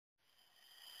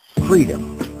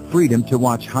Freedom. Freedom to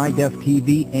watch high-def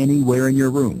TV anywhere in your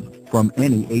room, from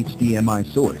any HDMI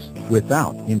source,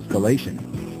 without installation.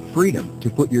 Freedom to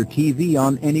put your TV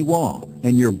on any wall,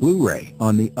 and your Blu-ray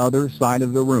on the other side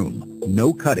of the room.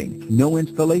 No cutting, no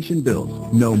installation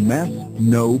bills, no mess,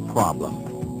 no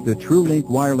problem. The TrueLink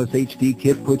Wireless HD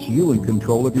Kit puts you in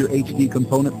control of your HD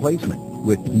component placement,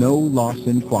 with no loss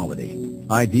in quality.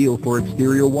 Ideal for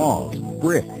exterior walls,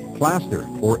 brick, plaster,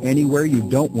 or anywhere you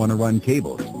don't want to run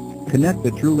cables. Connect the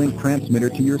TrueLink transmitter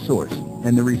to your source,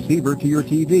 and the receiver to your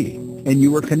TV, and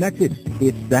you are connected.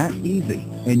 It's that easy,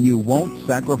 and you won't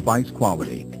sacrifice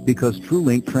quality, because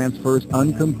TrueLink transfers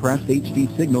uncompressed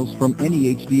HD signals from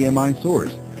any HDMI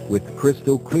source, with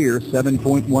crystal clear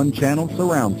 7.1 channel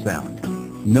surround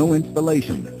sound. No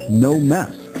installation, no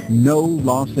mess, no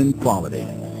loss in quality.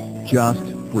 Just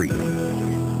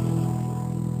freedom.